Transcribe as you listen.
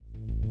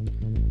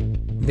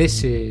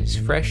This is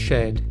Fresh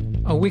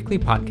Shed, a weekly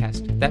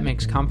podcast that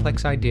makes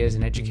complex ideas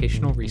in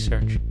educational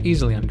research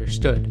easily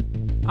understood.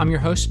 I'm your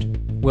host,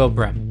 Will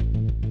Brem.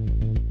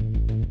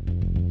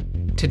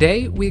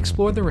 Today, we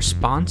explore the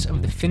response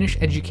of the Finnish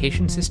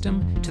education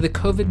system to the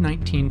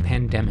COVID-19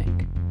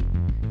 pandemic.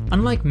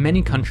 Unlike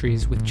many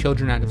countries with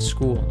children out of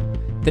school,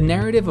 the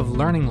narrative of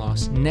learning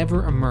loss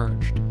never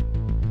emerged.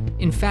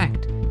 In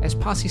fact, as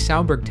Pasi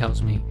Sauberg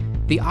tells me,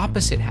 the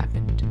opposite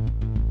happened.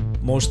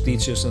 Most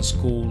teachers and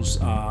schools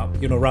are,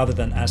 rather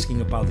than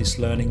asking about this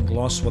learning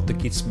loss, what the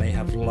kids may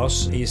have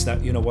lost, is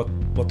that,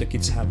 what the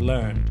kids have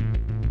learned.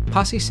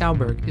 Pasi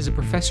Sauberg is a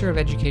professor of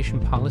education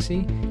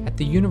policy at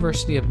the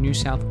University of New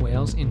South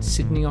Wales in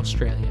Sydney,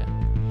 Australia.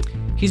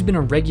 He's been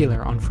a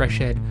regular on Fresh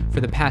Ed for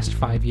the past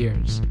 5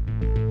 years.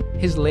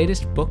 His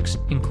latest books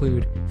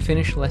include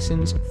Finnish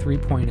Lessons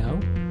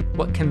 3.0,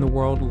 What Can the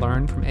World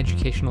Learn from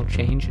Educational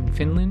Change in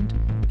Finland?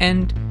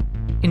 And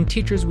In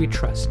Teachers We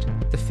Trust,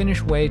 The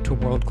Finnish Way to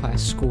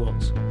World-Class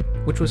Schools,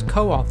 which was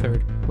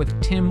co-authored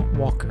with Tim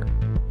Walker.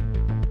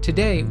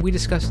 Today, we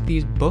discuss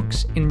these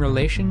books in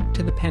relation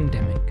to the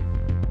pandemic.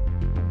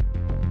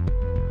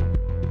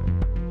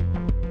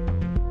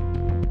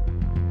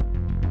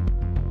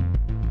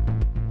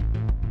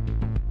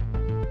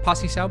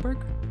 Pasi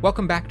Sauberg,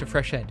 welcome back to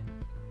Fresh Ed.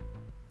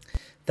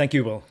 Thank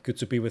you, Will. Good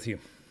to be with you.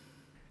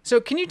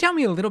 So can you tell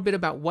me a little bit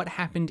about what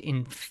happened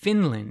in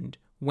Finland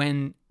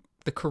when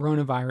the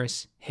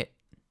coronavirus hit?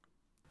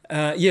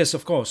 Yes,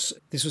 of course.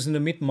 This was in the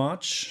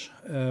mid-March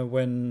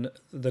when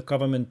the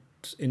government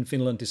in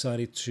Finland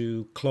decided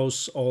to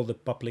close all the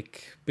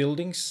public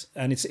buildings.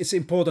 And it's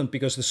important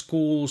because the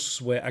schools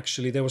were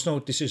actually, there was no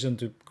decision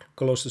to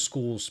close the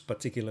schools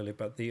particularly,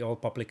 but the all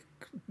public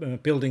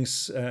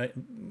buildings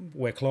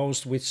were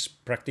closed, which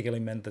practically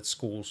meant that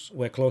schools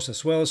were closed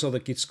as well, so the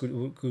kids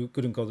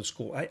couldn't go to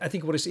school. I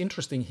think what is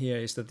interesting here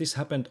is that this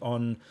happened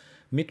on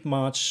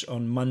mid-March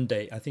on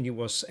Monday. I think it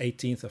was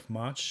 18th of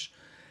March.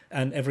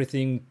 And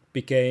everything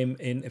became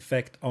in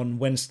effect on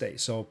Wednesday,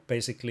 so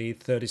basically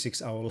 36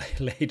 hours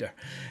later.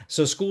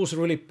 So schools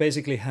really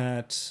basically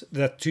had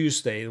that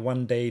Tuesday,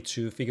 one day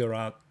to figure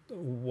out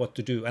what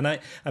to do. And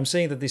I'm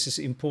saying that this is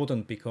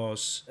important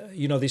because,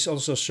 this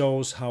also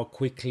shows how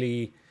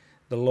quickly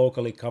the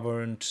locally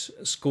governed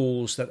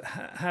schools that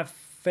have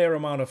fair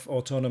amount of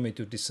autonomy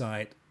to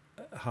decide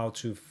how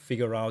to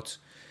figure out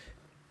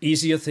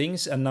easier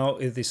things, and now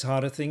these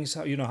harder things,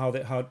 how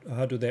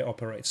do they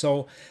operate?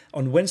 So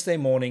on Wednesday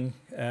morning,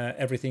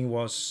 everything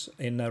was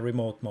in a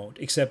remote mode,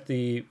 except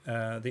the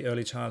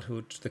early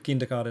childhood, the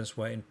kindergartens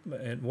were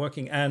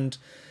working, and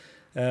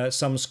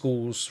some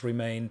schools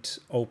remained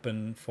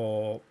open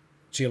for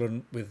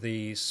children with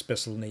the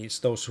special needs,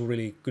 those who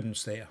really couldn't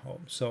stay at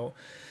home. So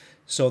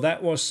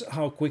that was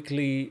how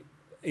quickly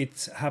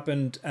it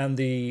happened, and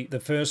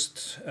the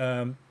first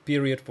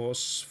period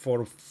was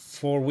for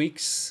 4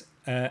 weeks.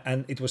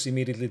 And it was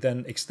immediately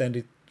then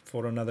extended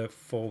for another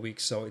 4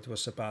 weeks. So it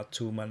was about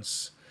 2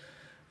 months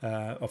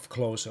of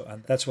closure.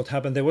 And that's what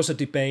happened. There was a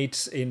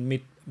debate in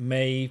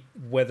mid-May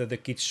whether the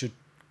kids should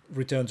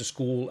return to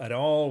school at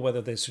all, whether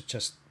they should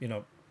just,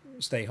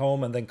 stay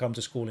home and then come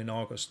to school in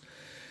August.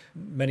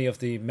 Many of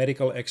the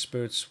medical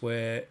experts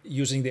were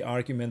using the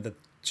argument that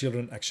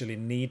children actually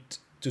need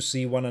to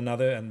see one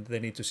another, and they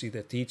need to see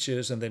their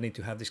teachers, and they need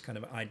to have this kind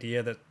of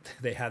idea that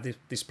they have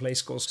this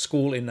place called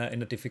school in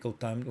a difficult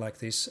time like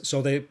this.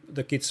 So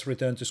the kids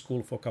returned to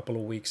school for a couple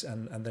of weeks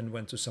and then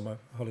went to summer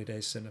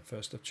holidays in the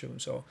 1st of June.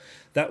 So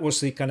that was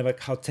the kind of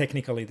how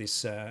technically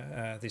this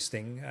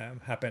thing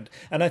happened.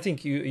 And I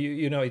think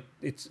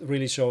it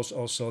really shows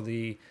also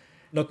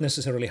not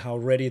necessarily how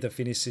ready the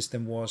Finnish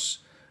system was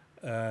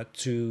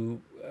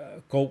to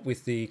cope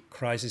with the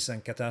crisis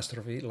and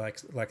catastrophe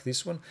like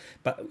this one,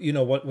 but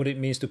what it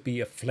means to be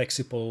a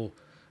flexible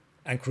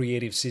and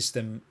creative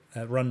system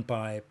run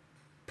by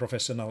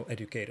professional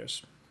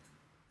educators.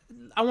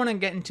 I want to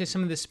get into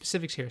some of the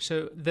specifics here.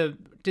 So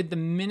did the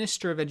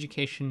Minister of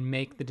Education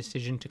make the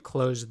decision to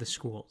close the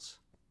schools?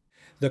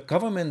 The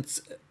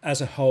government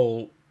as a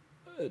whole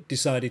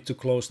decided to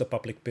close the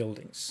public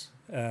buildings.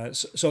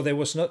 So there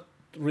was not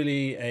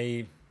really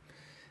a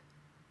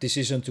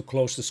decision to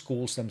close the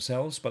schools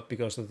themselves, but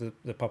because of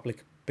the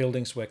public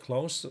buildings were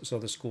closed, so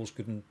the schools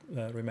couldn't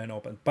remain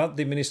open. But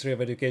the Ministry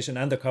of Education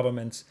and the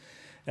government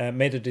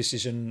made a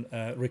decision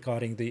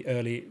regarding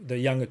the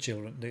younger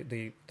children,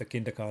 the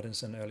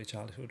kindergartens and early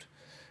childhood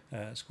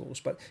schools.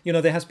 But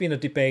there has been a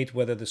debate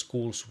whether the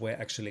schools were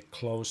actually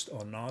closed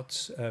or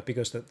not,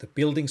 because the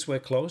buildings were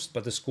closed,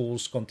 but the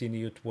schools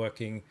continued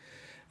working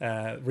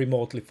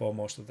remotely for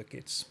most of the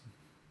kids.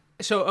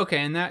 So, okay,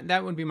 and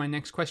that would be my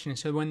next question.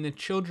 So when the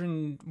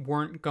children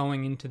weren't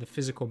going into the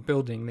physical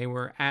building, they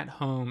were at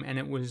home, and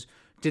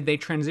did they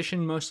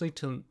transition mostly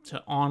to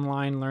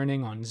online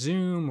learning on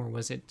Zoom, or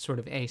was it sort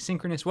of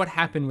asynchronous? What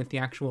happened with the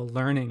actual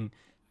learning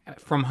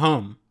from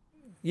home?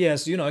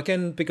 Yes,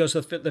 again, because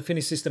the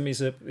Finnish system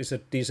is a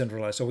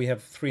decentralized, so we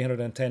have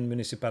 310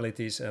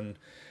 municipalities and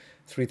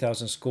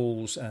 3,000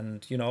 schools,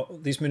 and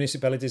these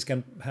municipalities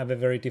can have a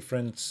very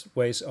different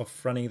ways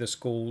of running the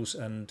schools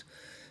and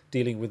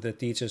dealing with the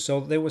teachers.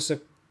 So there was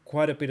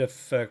quite a bit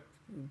of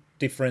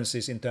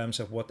differences in terms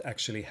of what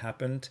actually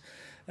happened.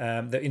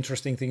 The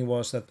interesting thing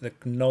was that the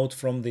note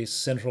from the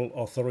central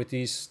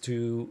authorities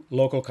to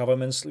local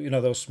governments,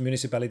 those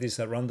municipalities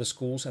that run the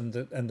schools and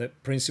the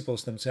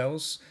principals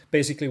themselves,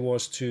 basically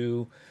was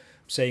to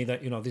saying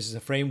that, this is a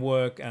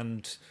framework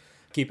and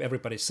keep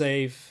everybody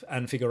safe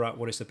and figure out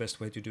what is the best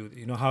way to do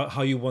it,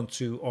 how you want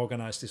to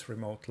organize this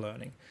remote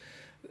learning.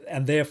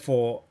 And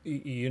therefore,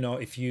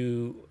 if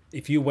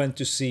you went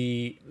to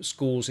see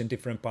schools in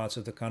different parts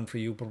of the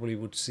country, you probably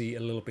would see a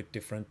little bit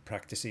different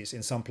practices.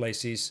 In some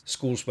places,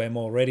 schools were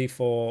more ready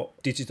for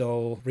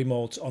digital,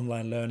 remote,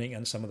 online learning,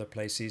 and some other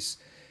places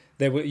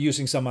they were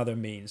using some other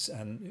means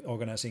and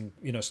organizing,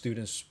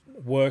 students'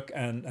 work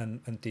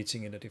and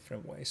teaching in a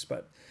different ways.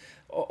 But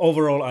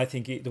overall, I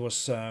think it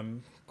was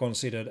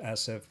considered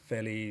as a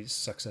fairly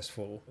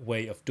successful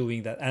way of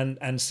doing that.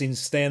 And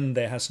since then,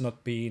 there has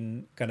not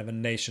been kind of a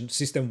nation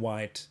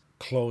system-wide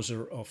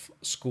closure of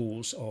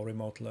schools or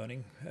remote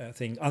learning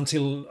thing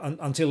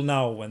until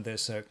now, when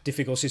there's a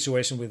difficult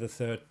situation with the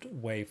third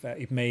wave.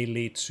 It may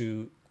lead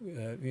to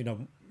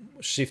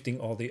shifting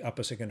all the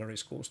upper secondary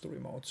schools to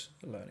remote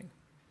learning.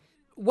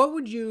 What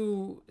would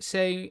you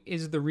say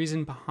is the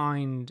reason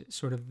behind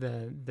sort of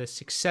the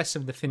success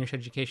of the Finnish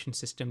education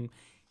system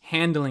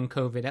handling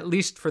COVID, at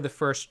least for the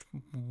first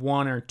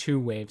one or two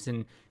waves?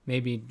 And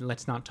maybe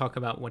let's not talk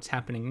about what's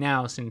happening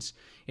now since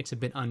it's a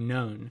bit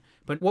unknown.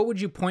 But what would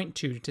you point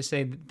to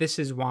say that this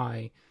is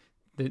why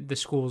the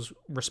schools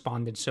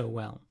responded so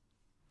well?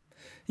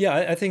 Yeah,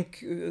 I think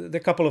the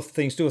couple of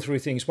things, two or three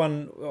things.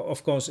 One,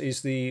 of course,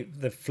 is the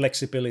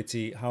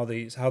flexibility, how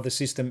the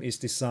system is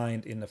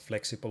designed in a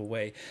flexible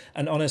way.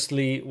 And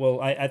honestly, well,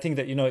 I think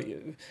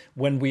that,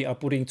 when we are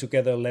putting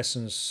together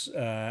lessons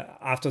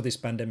after this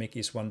pandemic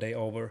is one day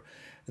over,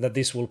 that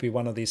this will be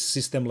one of these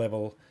system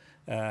level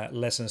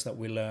lessons that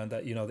we learn,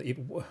 that,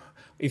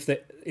 if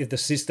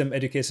the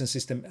education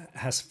system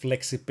has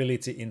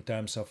flexibility in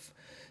terms of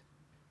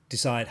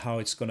decide how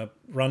it's going to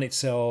run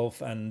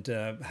itself and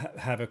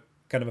have a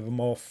kind of a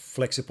more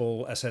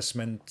flexible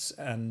assessment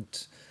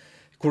and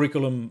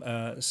curriculum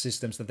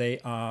systems, that they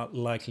are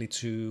likely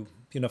to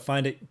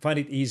find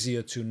it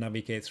easier to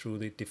navigate through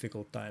the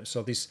difficult times.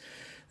 So this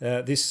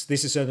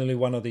is certainly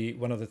one of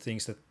the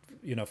things that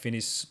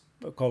Finnish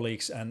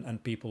colleagues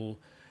and people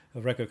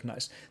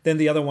recognize. Then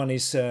the other one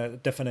is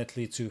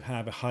definitely to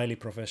have a highly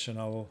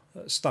professional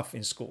staff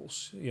in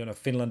schools.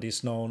 Finland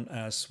is known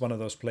as one of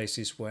those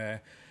places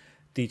where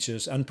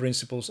teachers and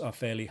principals are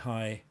fairly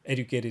high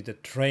educated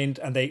and trained,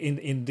 and they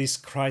in this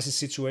crisis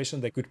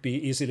situation they could be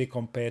easily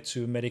compared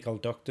to medical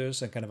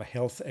doctors and kind of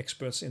health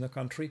experts in the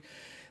country,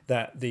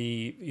 that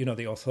the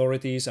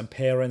authorities and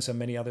parents and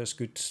many others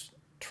could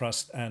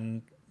trust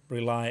and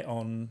rely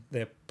on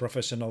their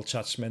professional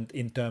judgment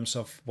in terms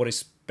of what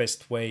is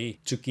best way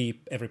to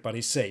keep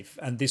everybody safe.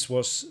 And this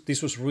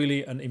was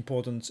really an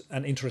important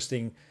and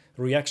interesting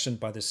reaction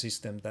by the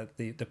system, that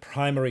the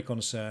primary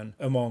concern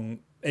among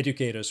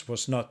educators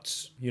was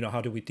not, how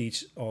do we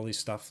teach all this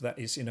stuff that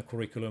is in a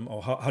curriculum,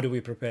 or how do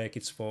we prepare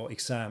kids for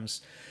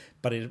exams,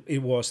 but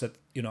it was that,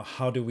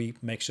 how do we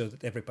make sure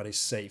that everybody's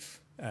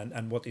safe,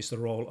 and what is the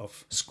role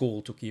of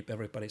school to keep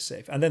everybody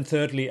safe. And then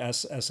thirdly,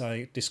 as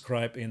I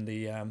described in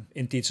the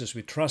in Teachers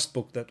We Trust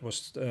book that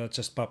was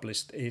just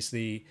published, is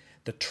the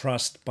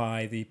trust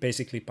by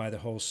the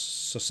whole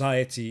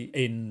society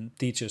in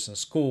teachers and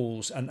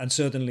schools, and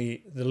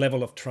certainly the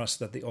level of trust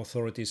that the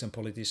authorities and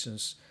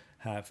politicians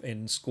have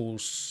in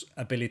schools'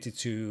 ability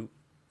to,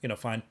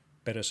 find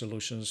better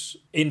solutions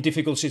in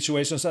difficult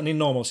situations and in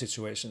normal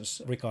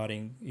situations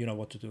regarding,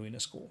 what to do in a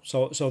school.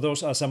 So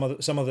those are some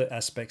of the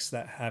aspects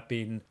that have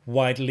been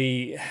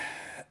widely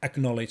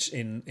acknowledged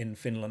in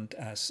Finland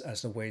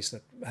as the ways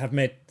that have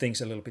made things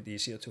a little bit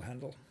easier to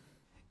handle.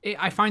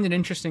 I find it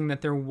interesting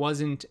that there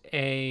wasn't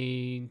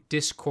a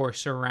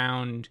discourse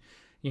around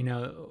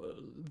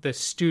the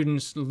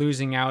students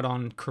losing out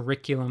on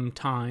curriculum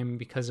time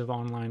because of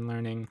online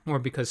learning, or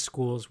because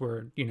schools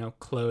were,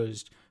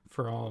 closed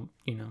for all,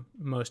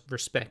 most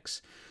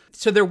respects.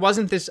 So there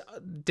wasn't this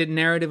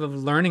narrative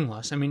of learning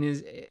loss. I mean,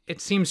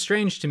 it seems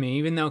strange to me,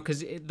 even though,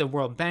 because the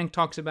World Bank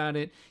talks about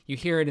it, you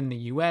hear it in the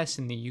US,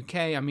 in the UK.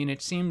 I mean,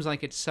 it seems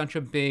like it's such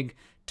a big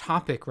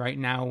topic right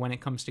now when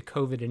it comes to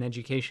COVID and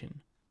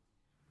education.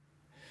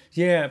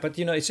 Yeah, but,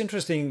 it's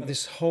interesting,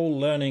 this whole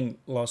learning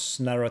loss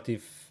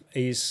narrative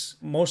is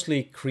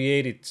mostly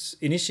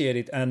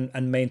initiated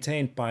and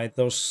maintained by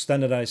those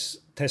standardized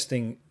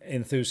testing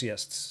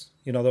enthusiasts.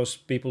 Those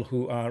people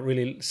who are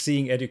really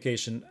seeing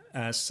education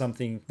as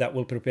something that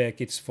will prepare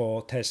kids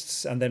for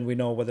tests, and then we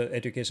know whether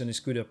education is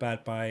good or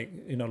bad by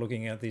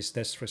looking at these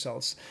test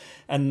results.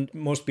 And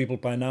most people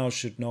by now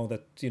should know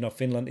that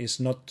Finland is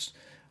not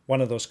one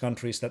of those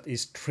countries that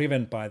is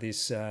driven by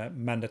these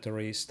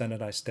mandatory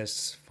standardized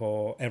tests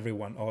for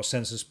everyone, or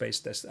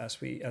census-based tests as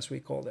we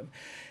call them.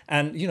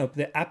 And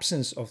the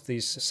absence of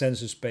these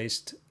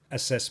census-based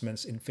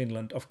assessments in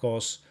Finland, of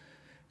course,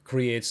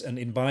 creates an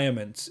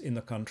environment in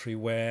the country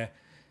where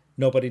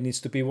nobody needs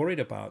to be worried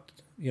about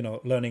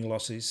learning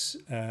losses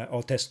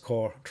or test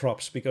score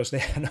drops because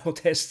there are no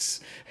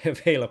tests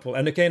available.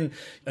 And again,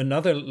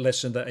 another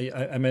lesson that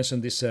I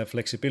mentioned, this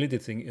flexibility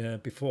thing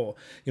before,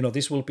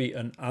 this will be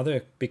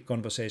another big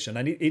conversation,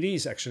 and it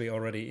is actually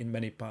already in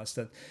many parts,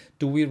 that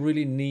do we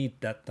really need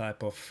that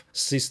type of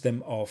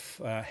system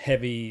of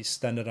heavy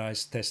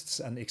standardized tests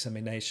and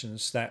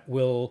examinations that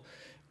will,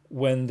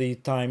 when the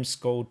times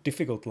go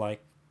difficult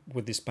like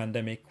with this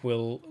pandemic,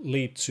 will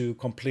lead to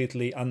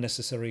completely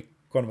unnecessary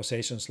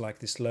conversations like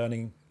this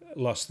learning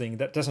loss thing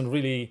that doesn't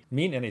really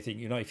mean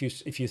anything.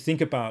 If you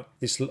think about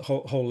this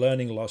whole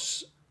learning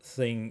loss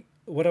thing,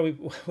 what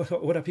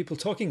are people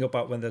talking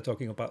about when they're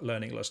talking about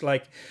learning loss?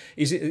 Like,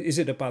 is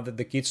it about that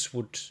the kids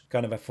would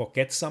kind of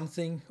forget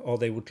something, or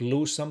they would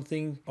lose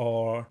something,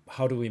 or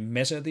how do we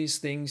measure these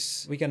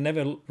things? We can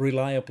never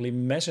reliably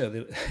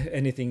measure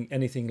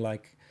anything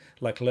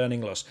like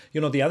learning loss.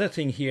 The other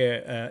thing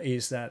here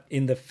is that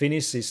in the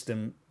Finnish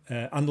system,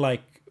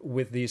 unlike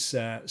with these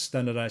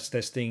standardized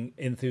testing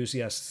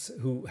enthusiasts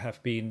who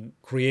have been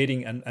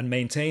creating and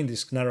maintain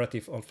this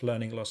narrative of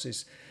learning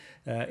losses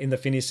in the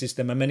Finnish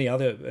system and many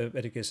other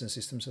education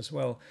systems as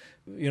well,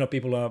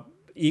 people are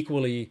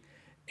equally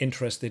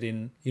interested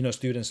in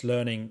students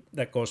learning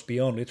that goes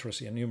beyond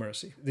literacy and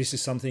numeracy. This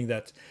is something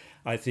that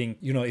I think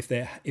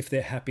if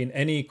there have been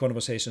any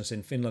conversations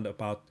in Finland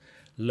about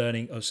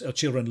learning or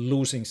children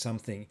losing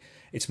something,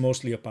 it's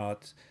mostly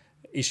about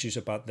issues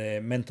about their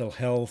mental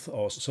health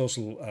or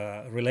social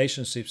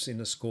relationships in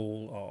the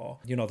school, or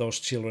those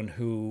children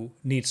who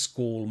need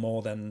school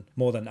more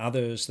than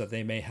others, that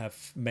they may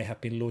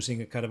have been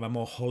losing a kind of a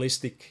more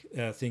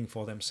holistic thing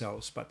for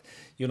themselves. But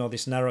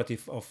this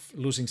narrative of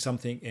losing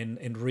something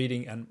in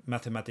reading and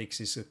mathematics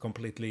is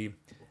completely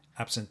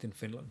absent in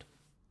Finland.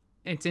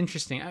 It's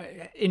interesting.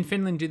 In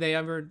Finland,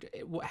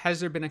 has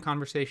there been a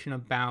conversation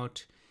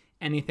about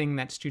anything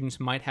that students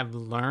might have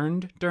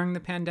learned during the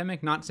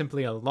pandemic, not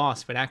simply a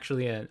loss, but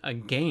actually a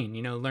gain,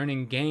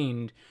 learning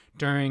gained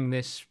during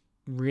this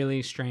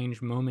really strange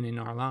moment in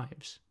our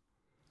lives?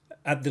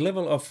 At the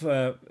level of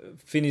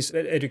Finnish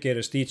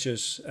educators,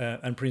 teachers,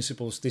 and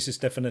principals, this is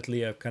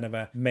definitely a kind of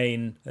a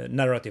main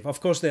narrative.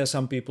 Of course, there are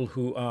some people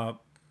who are,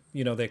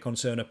 they're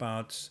concerned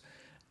about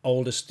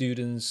older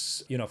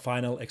students,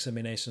 final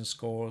examination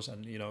scores,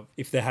 and,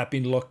 if they have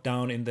been locked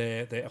down in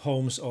their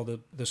homes, or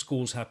the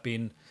schools have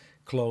been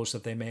close,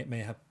 that they may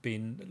have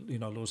been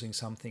losing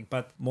something.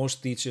 But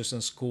most teachers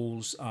and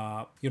schools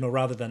are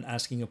rather than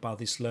asking about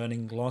this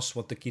learning loss,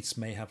 what the kids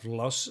may have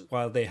lost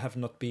while they have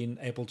not been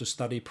able to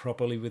study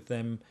properly with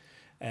them,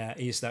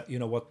 is that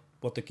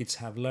what the kids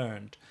have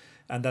learned.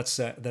 And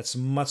that's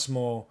much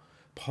more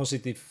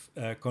positive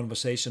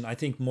conversation. I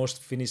think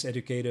most Finnish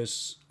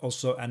educators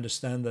also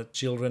understand that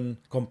children,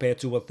 compared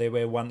to what they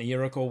were 1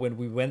 year ago when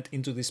we went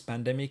into this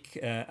pandemic,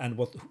 and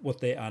what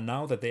they are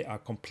now, that they are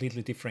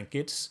completely different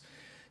kids.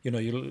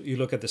 You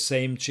look at the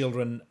same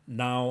children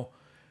now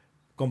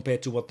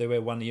compared to what they were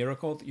 1 year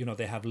ago.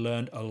 They have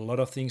learned a lot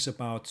of things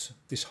about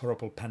this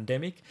horrible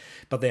pandemic,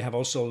 but they have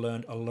also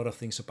learned a lot of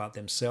things about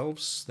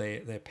themselves,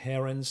 their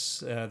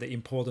parents, the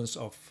importance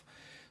of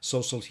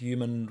social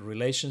human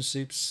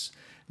relationships.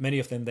 Many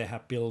of them, they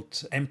have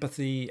built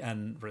empathy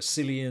and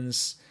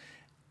resilience.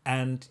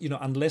 And,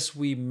 unless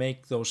we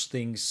make those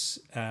things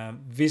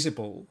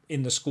visible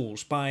in the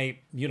schools by,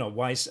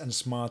 wise and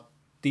smart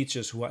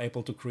teachers who are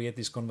able to create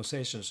these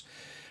conversations,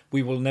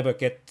 we will never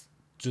get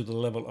to the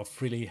level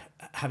of really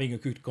having a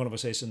good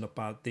conversation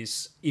about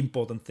these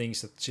important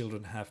things that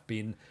children have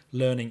been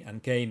learning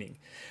and gaining.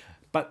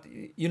 But,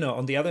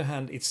 on the other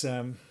hand, it's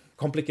a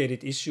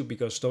complicated issue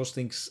because those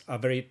things are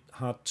very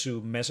hard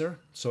to measure.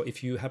 So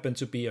if you happen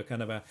to be a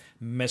kind of a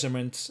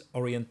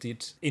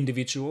measurement-oriented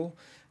individual,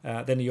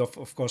 then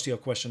of course your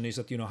question is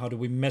that how do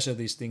we measure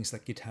these things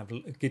that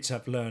kids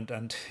have learned?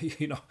 And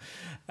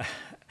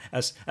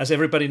as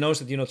everybody knows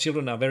that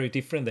children are very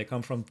different. They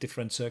come from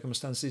different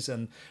circumstances,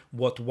 and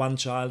what one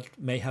child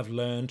may have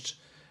learned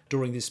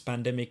during this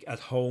pandemic at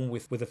home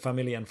with the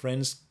family and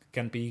friends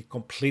can be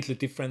completely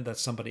different than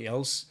somebody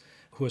else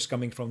who is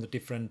coming from the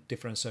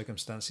different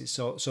circumstances.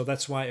 So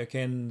that's why,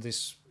 again,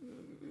 this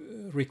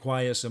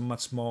requires a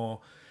much more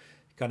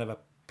kind of a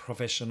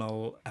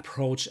professional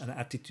approach and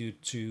attitude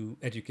to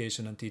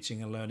education and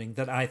teaching and learning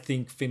that I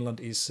think Finland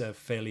is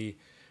fairly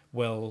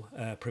well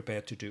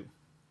prepared to do.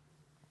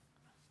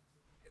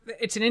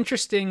 It's an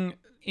interesting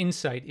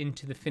insight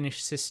into the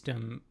Finnish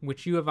system,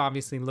 which you have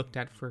obviously looked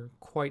at for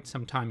quite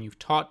some time. You've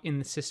taught in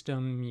the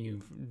system,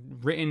 you've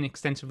written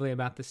extensively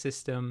about the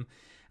system.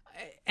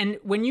 And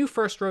when you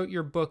first wrote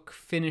your book,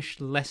 Finnish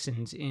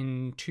Lessons,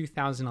 in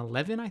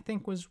 2011, I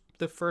think was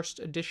the first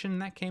edition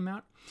that came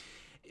out,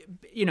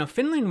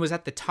 Finland was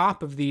at the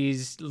top of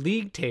these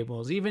league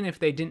tables, even if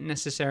they didn't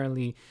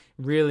necessarily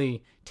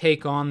really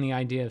take on the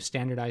idea of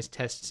standardized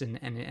tests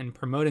and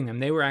promoting them.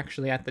 They were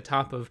actually at the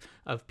top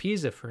of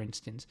PISA, for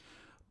instance.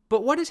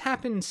 But what has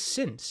happened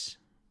since?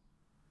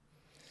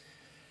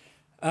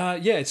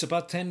 It's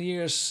about 10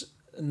 years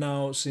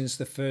now since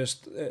the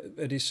first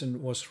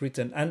edition was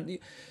written. And,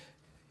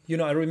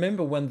 I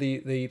remember when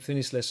the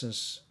Finnish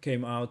lessons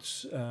came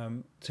out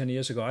 10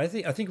 years ago. I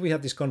think we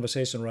had this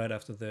conversation right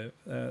after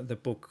the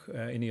book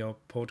in your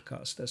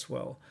podcast as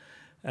well.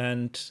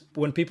 And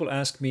when people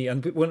ask me,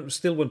 and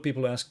when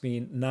people ask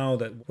me now,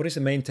 that what is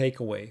the main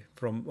takeaway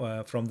from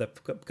the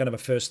kind of a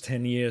first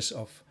 10 years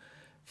of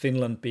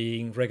Finland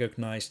being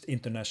recognized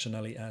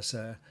internationally as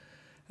a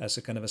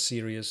kind of a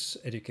serious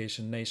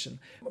education nation,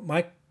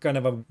 my kind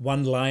of a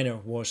one-liner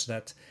was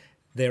that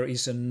there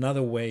is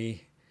another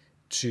way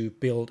to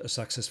build a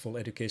successful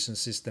education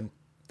system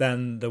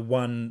than the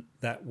one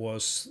that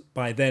was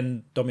by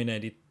then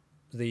dominated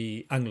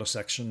the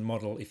Anglo-Saxon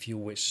model, if you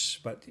wish.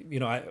 But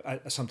I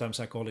sometimes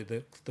I call it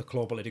the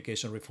global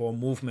education reform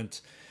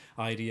movement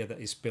idea that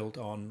is built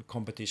on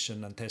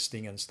competition and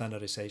testing and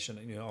standardization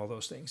and all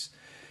those things.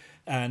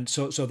 And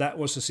so that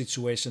was the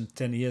situation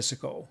 10 years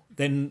ago.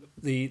 Then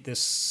the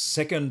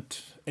second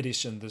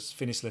edition, this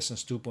Finnish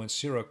Lessons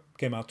 2.0,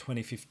 came out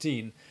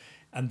 2015.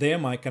 And there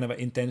my kind of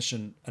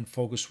intention and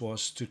focus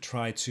was to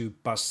try to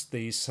bust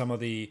some of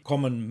the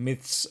common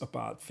myths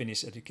about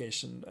Finnish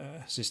education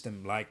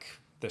system, like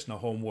there's no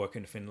homework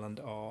in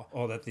Finland,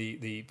 or that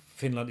the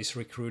Finland is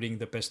recruiting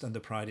the best and the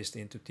brightest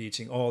into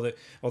teaching, or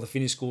the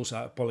Finnish schools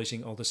are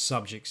abolishing all the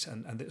subjects.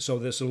 And so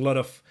there's a lot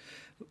of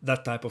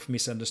that type of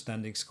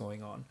misunderstandings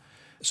going on.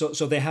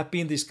 So there have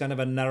been these kind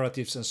of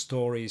narratives and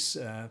stories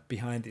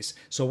behind this.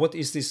 So what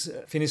is this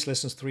Finnish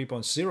Lessons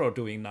 3.0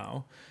 doing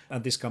now?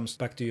 And this comes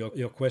back to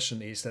your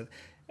question, is that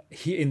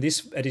here in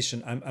this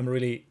edition, I'm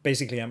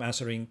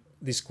answering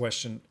this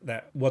question,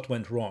 that what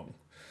went wrong?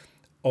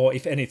 Or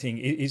if anything,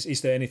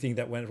 is there anything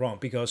that went wrong?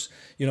 Because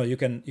you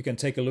can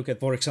take a look at,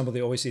 for example,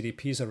 the OECD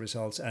PISA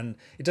results, and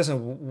it doesn't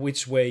matter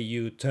which way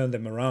you turn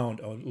them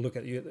around or look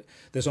at you.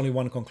 There's only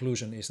one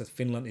conclusion, is that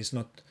Finland is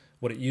not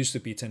what it used to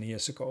be 10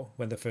 years ago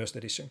when the first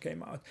edition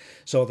came out.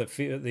 So the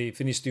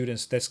Finnish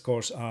students' test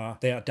scores are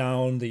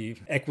down. The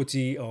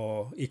equity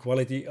or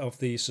equality of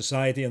the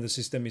society and the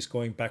system is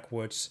going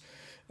backwards,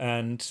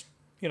 and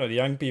the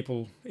young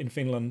people in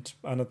Finland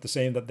are not the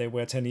same that they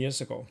were 10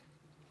 years ago.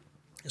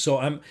 So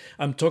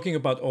I'm talking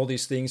about all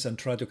these things and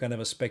try to kind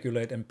of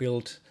speculate and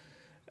build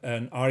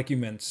an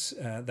argument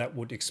that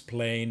would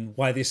explain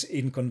why this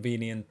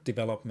inconvenient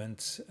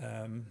development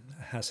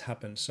has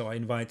happened. So I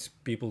invite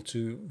people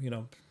to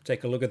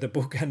take a look at the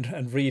book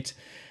and read,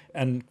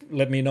 and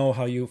let me know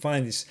how you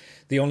find this.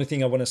 The only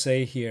thing I want to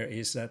say here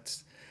is that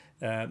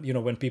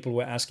when people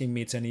were asking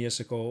me 10 years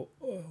ago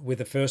with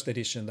the first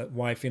edition that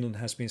why Finland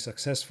has been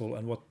successful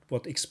and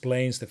what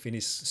explains the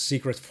Finnish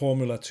secret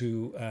formula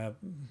to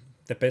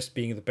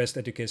being the best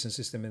education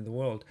system in the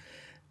world,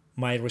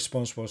 my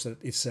response was that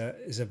it's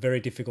a very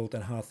difficult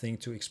and hard thing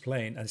to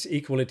explain, and it's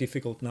equally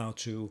difficult now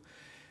to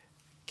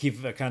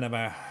give a kind of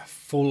a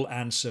full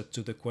answer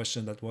to the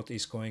question that what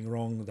is going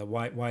wrong,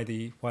 why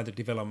the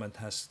development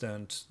has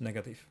turned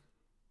negative.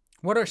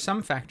 What are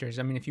some factors?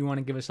 I mean, if you want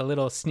to give us a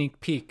little sneak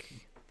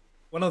peek.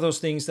 One of those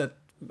things that,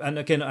 and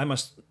again, I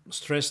must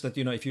stress that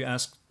if you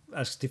ask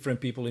different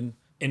people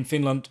in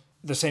Finland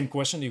the same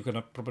question, you're going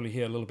to probably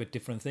hear a little bit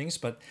different things.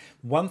 But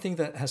one thing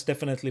that has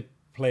definitely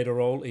played a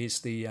role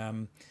is the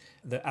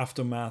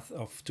aftermath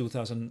of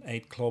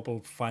 2008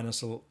 global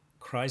financial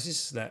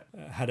crisis that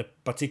had a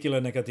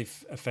particular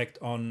negative effect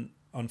on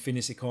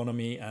Finnish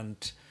economy,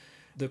 and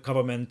the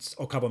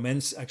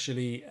governments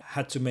actually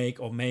had to make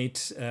or made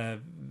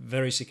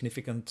very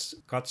significant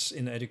cuts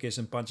in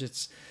education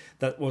budgets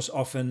that was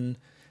often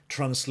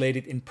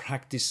translated in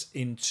practice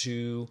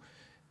into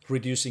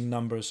reducing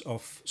numbers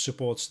of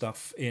support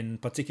staff,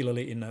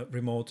 particularly in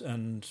remote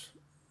and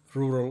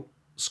rural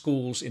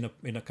schools in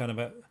a kind of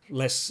a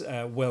less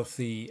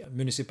wealthy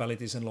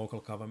municipalities and local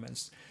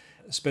governments.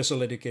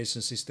 Special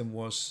education system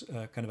was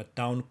kind of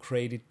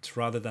downgraded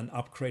rather than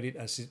upgraded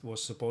as it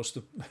was supposed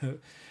to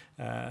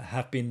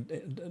have been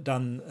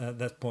done at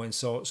that point.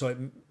 So it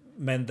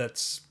meant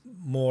that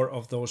more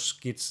of those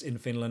kids in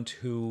Finland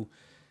who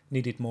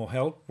needed more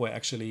help were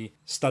actually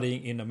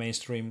studying in the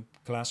mainstream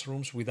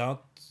classrooms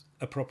without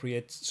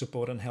appropriate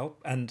support and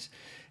help. And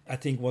I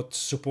think what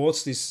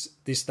supports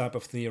this type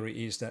of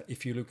theory is that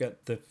if you look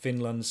at the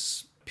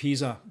Finland's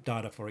PISA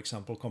data, for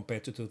example,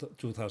 compared to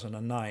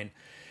 2009,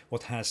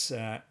 what has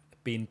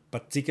been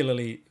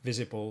particularly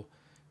visible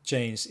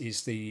change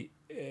is the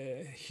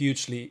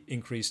hugely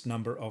increased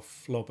number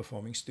of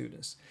low-performing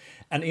students.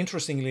 And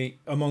interestingly,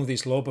 among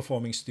these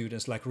low-performing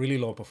students, like really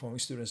low-performing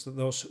students,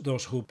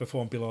 those who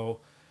perform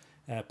below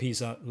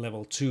PISA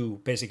level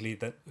 2, basically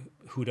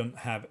who don't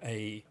have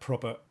a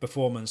proper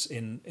performance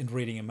in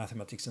reading and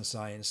mathematics and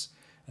science,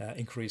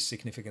 increased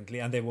significantly,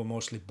 and they were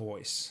mostly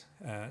boys.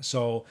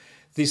 So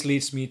this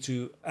leads me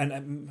to,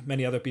 and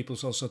many other people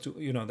also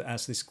to,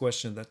 ask this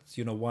question that,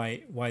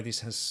 why this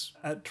has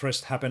at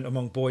first happened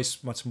among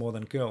boys much more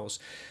than girls.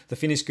 The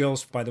Finnish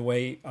girls, by the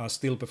way, are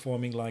still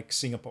performing like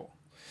Singapore.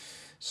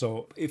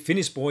 So if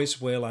Finnish boys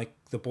were like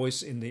the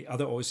boys in the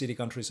other OECD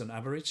countries on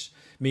average,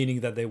 meaning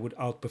that they would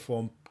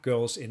outperform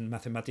girls in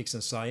mathematics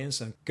and science,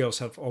 and girls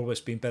have always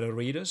been better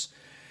readers.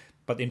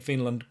 but in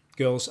Finland,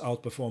 girls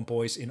outperform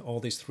boys in all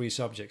these three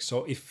subjects.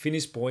 So if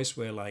Finnish boys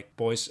were like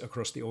boys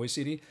across the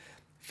OECD,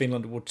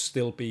 Finland would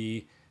still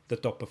be the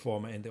top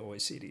performer in the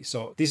OECD.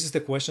 So this is the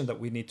question that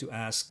we need to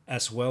ask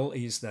as well,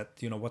 is that,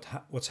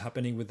 what's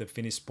happening with the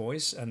Finnish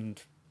boys?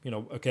 And,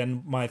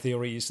 again, my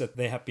theory is that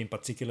they have been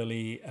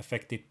particularly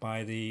affected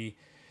by the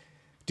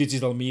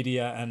digital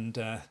media and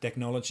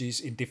technologies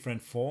in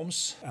different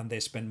forms, and they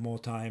spend more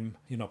time,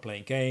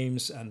 playing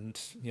games and,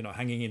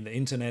 hanging in the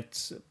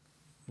internet,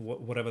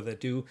 whatever they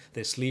do.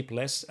 They sleep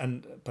less,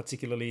 and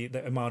particularly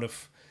the amount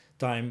of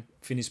time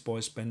Finnish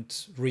boys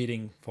spend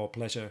reading for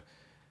pleasure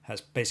has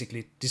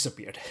basically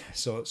disappeared.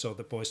 So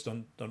the boys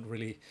don't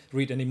really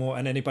read anymore.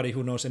 And anybody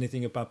who knows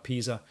anything about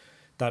PISA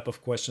type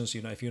of questions,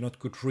 if you're not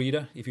good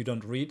reader, if you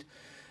don't read,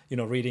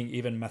 reading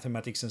even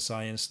mathematics and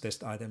science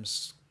test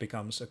items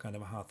becomes a kind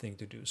of a hard thing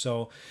to do.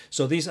 So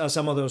these are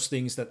some of those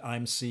things that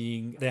I'm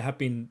seeing. There have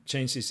been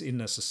changes in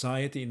the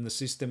society, in the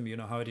system,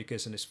 how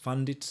education is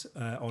funded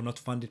or not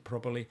funded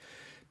properly.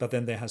 But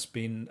then there has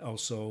been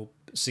also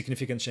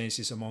significant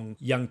changes among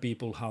young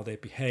people, how they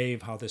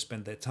behave, how they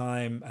spend their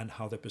time, and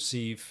how they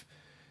perceive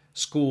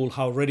school,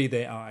 how ready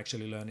they are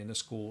actually learning in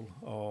school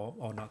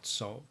or not.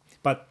 So,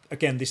 but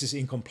again, this is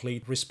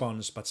incomplete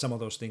response, but some of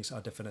those things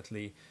are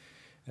definitely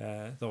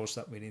those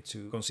that we need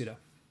to consider.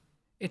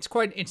 It's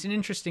an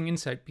interesting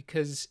insight,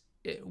 because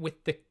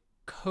with the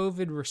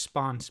COVID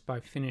response by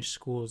Finnish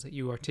schools that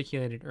you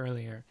articulated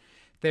earlier,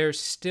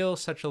 there's still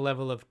such a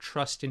level of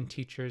trust in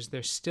teachers.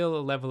 There's still a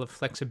level of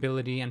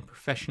flexibility and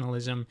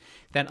professionalism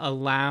that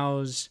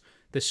allows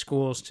the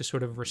schools to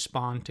sort of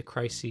respond to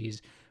crises.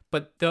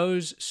 But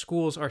those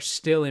schools are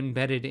still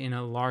embedded in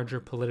a larger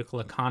political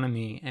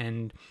economy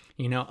and,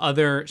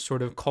 other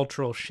sort of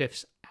cultural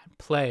shifts at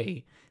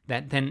play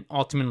that then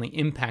ultimately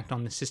impact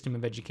on the system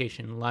of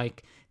education,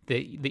 like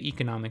the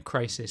economic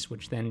crisis,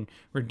 which then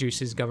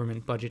reduces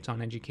government budgets on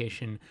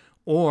education,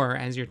 or,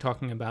 as you're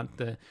talking about,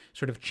 the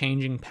sort of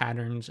changing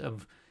patterns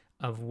of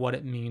what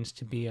it means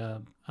to be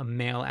a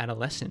male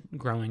adolescent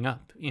growing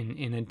up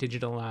in a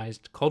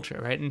digitalized culture,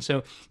 right? And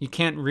so you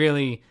can't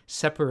really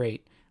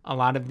separate a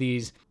lot of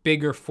these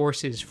bigger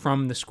forces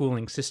from the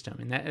schooling system.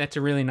 And that's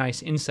a really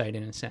nice insight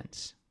in a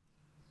sense.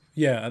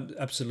 Yeah,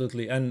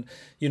 absolutely. And,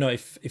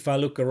 if I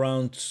look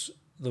around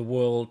the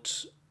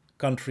world,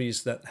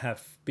 countries that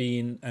have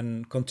been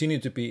and continue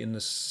to be in the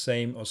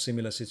same or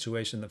similar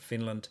situation that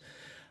Finland,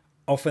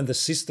 often the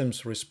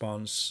system's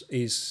response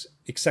is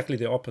exactly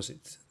the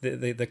opposite.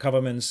 The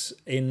governments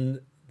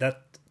in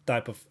that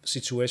type of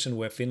situation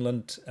where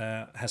Finland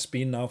has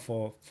been now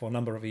for a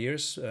number of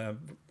years,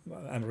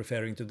 I'm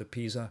referring to the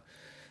PISA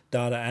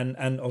data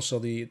and also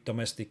the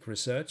domestic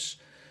research,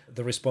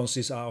 the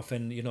responses are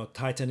often,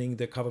 tightening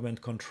the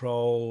government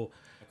control,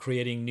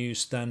 creating new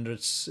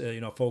standards,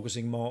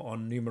 focusing more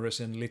on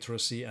numeracy and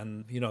literacy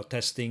and,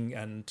 testing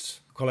and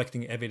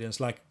collecting evidence,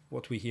 like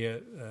what we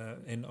hear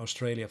in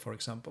Australia, for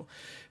example.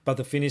 But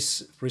the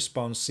Finnish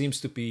response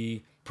seems to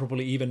be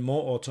probably even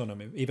more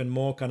autonomy, even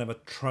more kind of a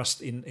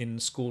trust in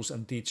schools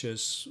and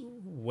teachers'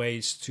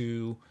 ways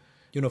to,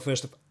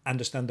 first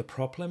understand the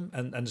problem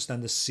and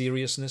understand the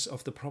seriousness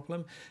of the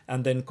problem,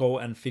 and then go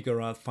and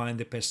find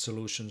the best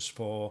solutions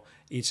for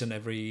each and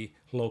every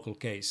local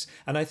case.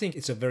 And I think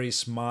it's a very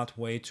smart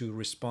way to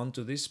respond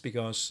to this,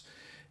 because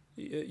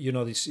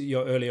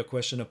your earlier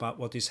question about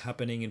what is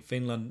happening in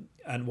Finland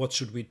and what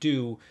should we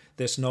do,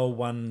 there's no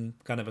one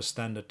kind of a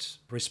standard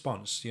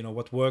response.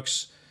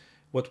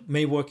 What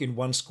may work in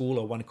one school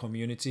or one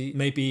community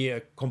may be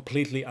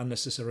completely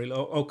unnecessary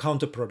or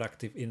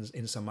counterproductive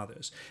in some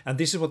others. And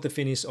this is what the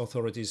Finnish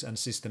authorities and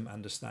system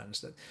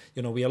understands, that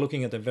we are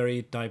looking at a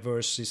very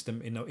diverse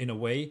system in a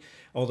way,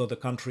 although the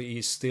country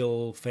is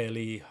still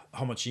fairly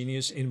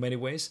homogeneous in many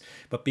ways.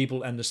 But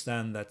people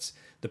understand that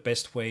the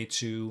best way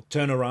to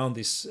turn around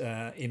this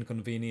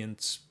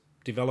inconvenient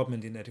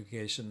development in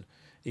education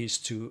is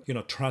to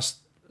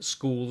trust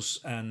schools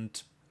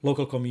and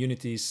local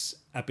communities'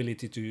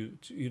 ability to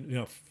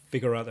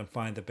figure out and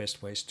find the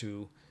best ways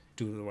to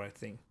do the right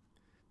thing.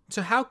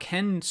 So how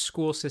can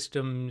school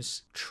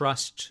systems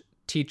trust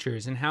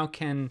teachers, and how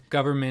can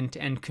government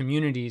and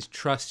communities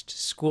trust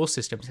school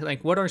systems?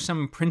 Like, what are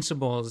some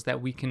principles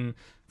that we can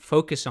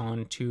focus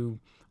on to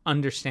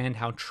understand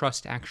how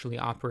trust actually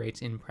operates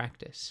in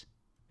practice?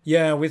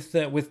 Yeah,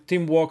 with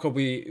Tim Walker,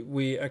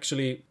 we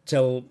actually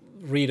tell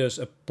readers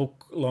a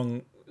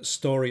book-long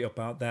story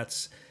about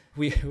that.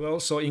 We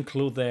also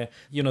include there,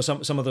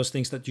 some of those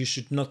things that you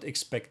should not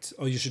expect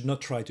or you should not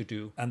try to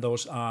do. And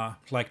those are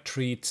like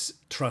treat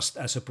trust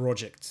as a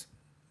project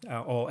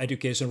or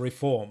education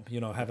reform,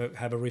 have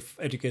a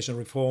education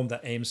reform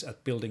that aims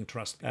at building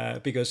trust.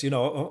 Because,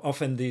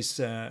 often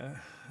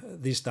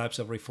these types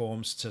of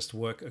reforms just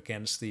work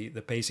against the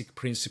basic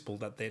principle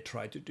that they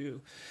try to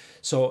do.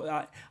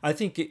 So I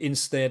think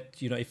instead,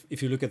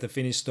 if you look at the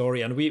Finnish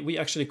story, and we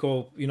actually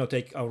go,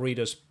 take our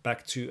readers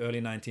back to early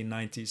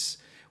 1990s,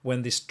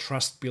 when this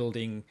trust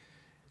building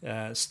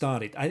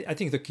started. I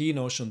think the key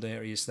notion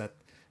there is that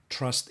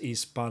trust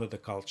is part of the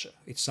culture.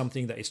 It's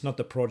something that it's not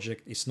the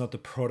project, it's not the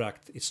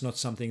product, it's not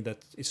something that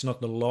it's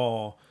not the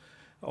law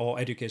or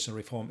education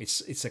reform.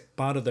 It's a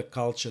part of the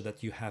culture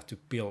that you have to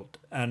build,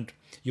 and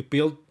you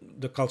build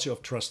the culture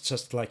of trust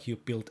just like you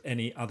build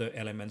any other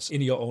elements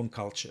in your own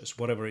cultures,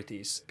 whatever it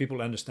is.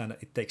 People understand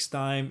that it takes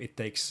time, it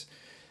takes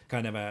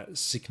kind of a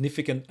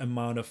significant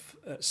amount of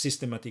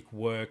systematic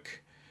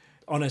work,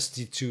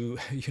 honesty to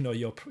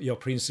your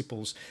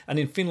principles. And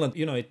in Finland,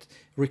 it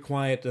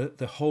required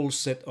the whole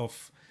set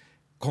of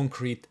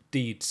concrete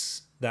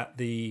deeds that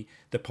the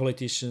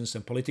politicians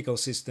and political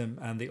system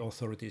and the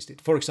authorities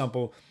did. For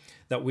example,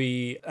 that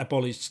we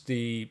abolished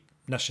the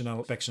national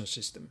inspection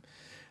system.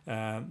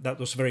 That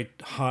was very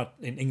hard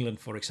in England,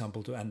 for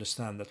example, to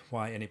understand that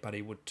why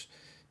anybody would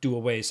do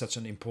away such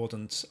an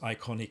important,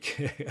 iconic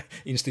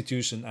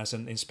institution as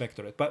an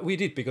inspectorate. But we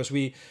did, because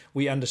we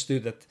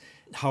understood that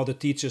how the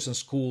teachers and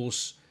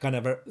schools kind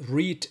of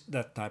read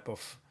that type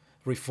of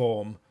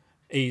reform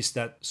is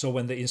that, so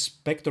when the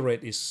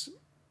inspectorate is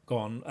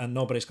gone and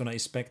nobody's going to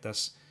inspect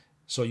us,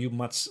 so you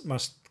must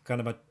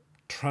kind of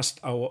trust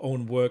our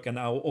own work and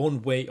our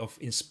own way of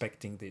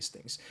inspecting these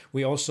things.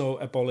 We also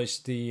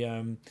abolished the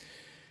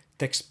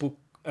textbook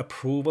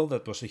approval.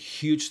 That was a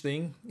huge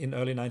thing in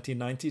early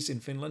 1990s in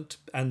Finland,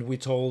 and we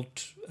told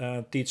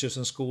teachers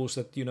and schools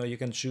that you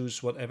can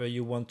choose whatever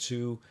you want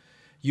to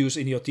use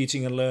in your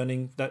teaching and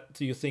learning that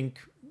you think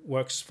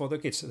works for the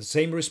kids. The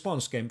same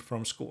response came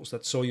from schools,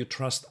 that so you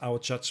trust our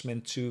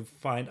judgment to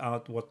find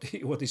out what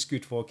is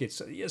good for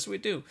kids. Yes, we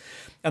do.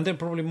 And then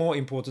probably most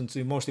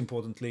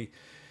importantly,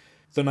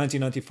 the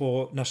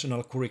 1994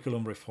 national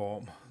curriculum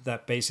reform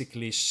that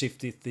basically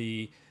shifted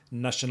the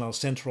national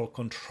central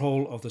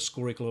control of the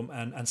curriculum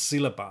and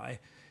syllabi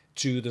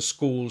to the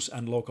schools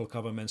and local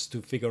governments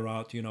to figure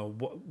out,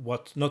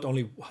 what not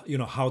only,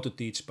 how to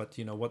teach, but,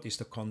 what is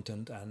the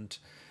content and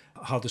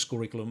how this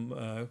curriculum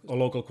or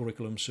local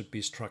curriculum should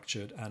be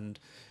structured and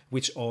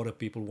which order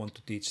people want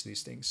to teach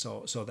these things.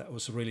 So that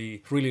was a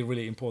really, really,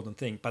 really important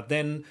thing. But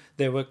then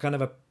there were kind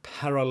of a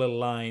parallel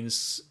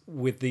lines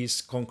with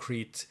these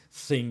concrete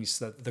things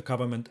that the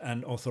government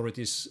and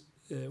authorities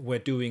were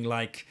doing,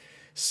 like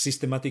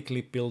systematically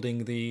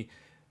building the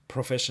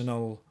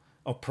professionalism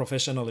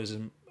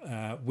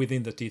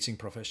within the teaching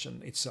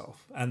profession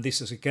itself. And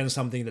this is again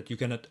something that you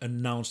cannot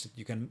announce, that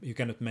you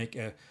cannot make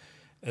a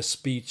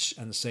speech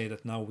and say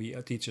that now we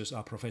teachers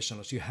are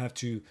professionals. You have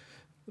to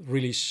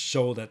really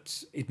show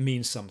that it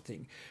means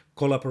something.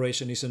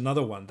 Collaboration is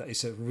another one that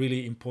is a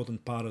really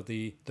important part of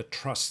the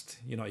trust.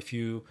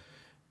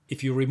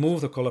 If you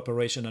remove the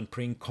collaboration and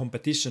bring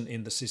competition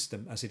in the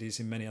system, as it is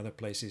in many other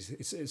places,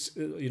 it's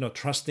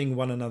trusting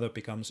one another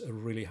becomes a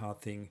really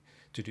hard thing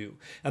to do.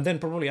 And then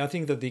probably I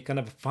think that the kind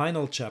of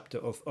final chapter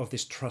of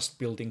this trust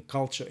building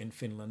culture in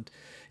Finland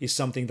is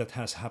something that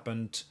has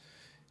happened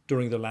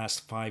during the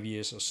last 5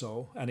 years or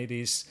so, and it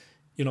is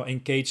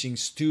engaging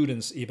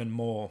students even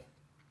more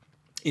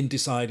in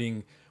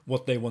deciding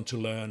what they want to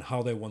learn,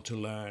 how they want to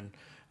learn.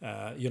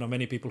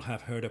 Many people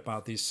have heard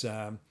about these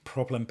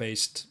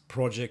problem-based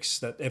projects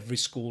that every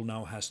school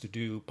now has to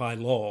do by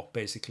law,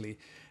 basically,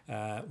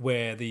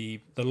 where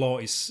the law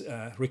is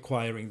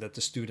requiring that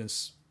the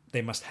students,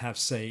 they must have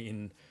say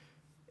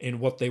in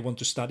what they want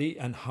to study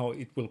and how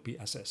it will be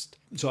assessed.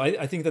 So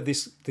I think that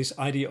this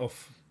idea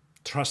of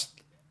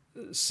trust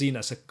seen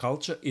as a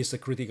culture is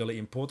critically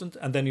important,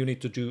 and then you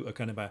need to do a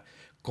kind of a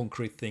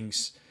concrete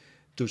things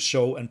to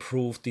show and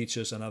prove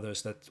teachers and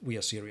others that we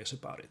are serious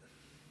about it.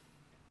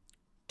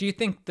 Do you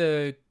think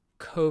the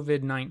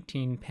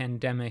COVID-19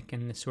 pandemic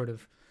and the sort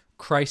of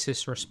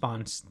crisis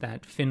response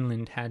that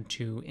Finland had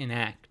to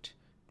enact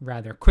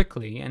rather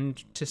quickly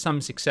and to some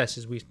success,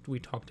 as we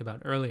talked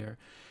about earlier,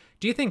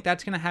 do you think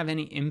that's going to have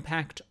any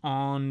impact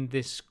on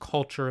this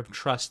culture of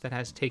trust that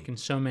has taken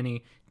so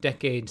many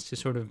decades to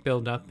sort of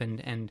build up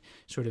and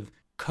sort of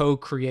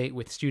co-create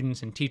with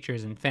students and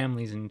teachers and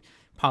families and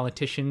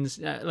politicians?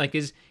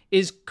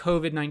 Is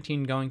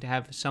COVID-19 going to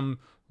have some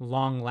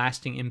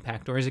long-lasting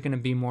impact, or is it going to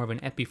be more of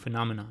an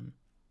epiphenomenon?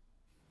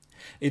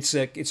 It's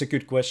a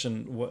good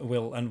question,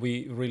 Will, and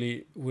we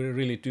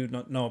really do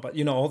not know.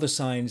 But all the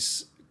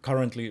signs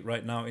currently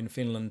right now in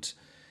Finland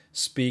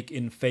speak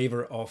in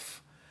favor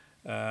of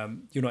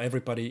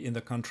everybody in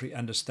the country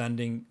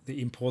understanding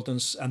the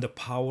importance and the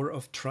power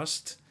of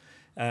trust,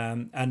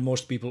 and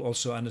most people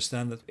also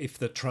understand that if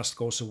the trust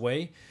goes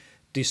away,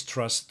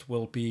 distrust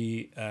will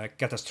be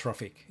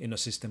catastrophic in a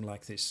system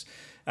like this.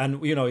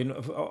 And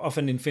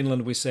often in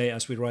Finland we say,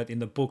 as we write in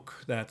the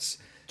book, that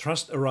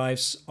trust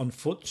arrives on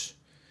foot,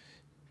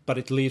 but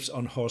it leaves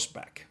on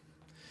horseback,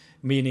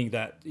 meaning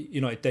that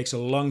it takes a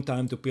long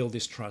time to build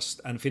this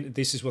trust, and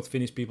this is what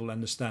Finnish people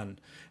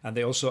understand, and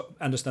they also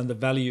understand the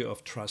value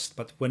of trust.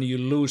 But when you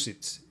lose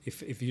it,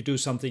 if you do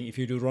something, if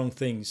you do wrong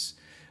things,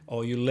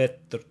 or you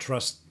let the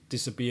trust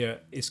disappear,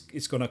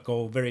 it's going to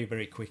go very,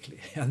 very quickly,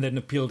 and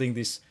then building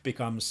this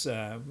becomes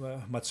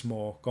much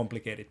more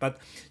complicated. But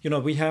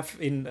we have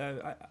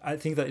I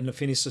think that in the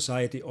Finnish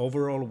society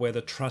overall, where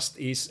the trust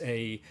is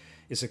a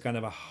kind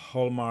of a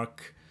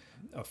hallmark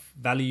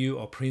value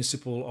or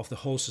principle of the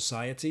whole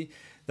society,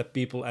 that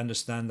people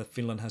understand that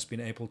Finland has been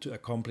able to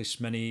accomplish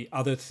many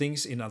other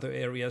things in other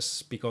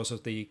areas because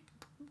of the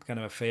kind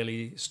of a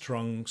fairly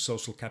strong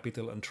social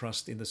capital and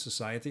trust in the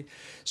society.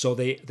 So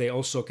they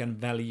also can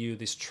value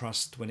this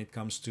trust when it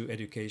comes to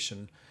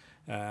education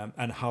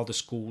and how the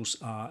schools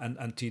are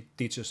and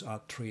teachers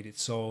are treated.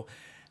 So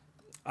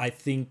I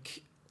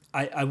think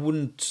I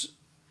wouldn't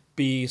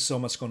be so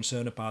much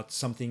concerned about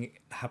something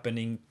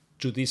happening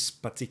to this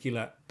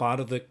particular part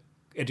of the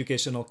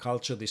educational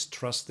culture, this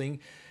trust thing.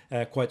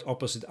 Quite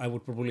opposite, I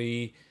would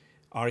probably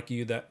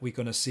argue that we're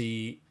going to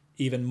see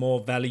even more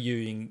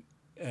valuing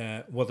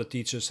what the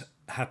teachers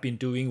have been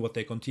doing, what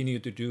they continue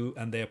to do,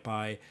 and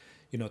thereby,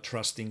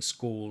 trusting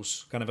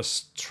schools, kind of a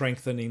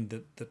strengthening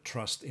the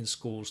trust in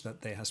schools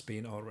that there has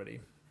been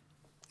already.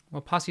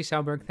 Well, Pasi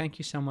Sahlberg, thank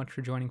you so much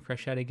for joining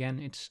Fresh Ed again.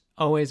 It's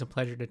always a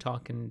pleasure to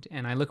talk,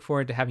 and I look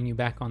forward to having you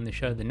back on the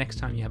show the next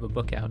time you have a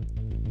book out.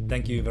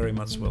 Thank you very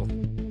much, Will.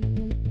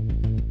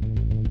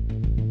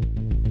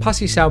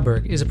 Pasi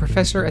Sahlberg is a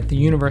professor at the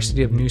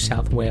University of New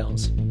South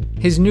Wales.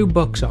 His new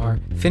books are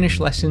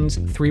Finnish Lessons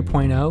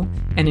 3.0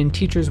 and In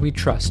Teachers We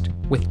Trust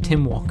with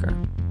Tim Walker.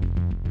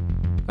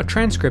 A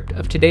transcript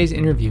of today's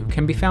interview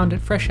can be found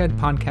at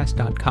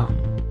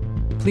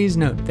freshedpodcast.com. Please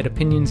note that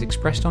opinions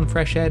expressed on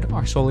Fresh Ed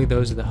are solely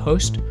those of the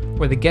host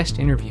or the guest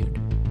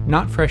interviewed,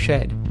 not Fresh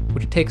Ed,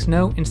 which takes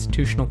no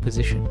institutional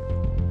position.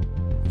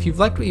 If you've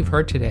liked what you've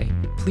heard today,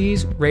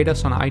 please rate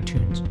us on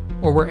iTunes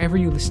or wherever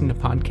you listen to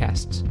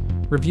podcasts.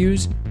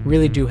 Reviews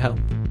really do help.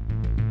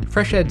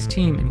 Fresh Ed's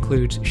team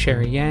includes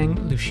Sherry Yang,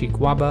 Lushik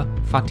Waba,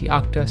 Fatih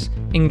Akhtas,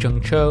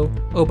 Ingjung Cho,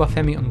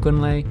 Obafemi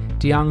Ongunle,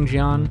 Diang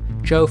Jian,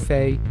 Zhou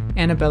Fei,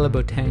 Annabella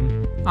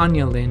Boteng,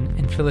 Anya Lin,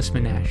 and Phyllis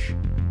Minash.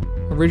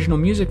 Original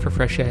music for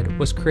Fresh Ed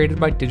was created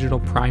by Digital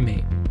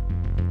Primate.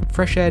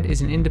 Fresh Ed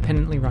is an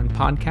independently run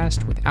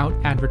podcast without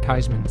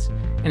advertisements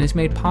and is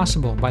made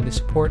possible by the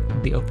support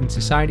of the Open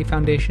Society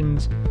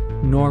Foundations,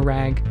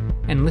 NORAG,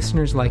 and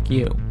listeners like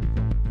you.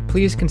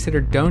 Please consider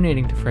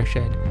donating to Fresh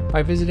Ed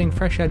by visiting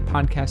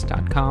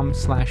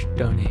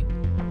freshedpodcast.com/donate.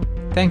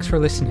 Thanks for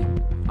listening.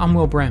 I'm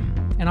Will Brehm,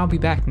 and I'll be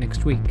back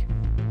next week.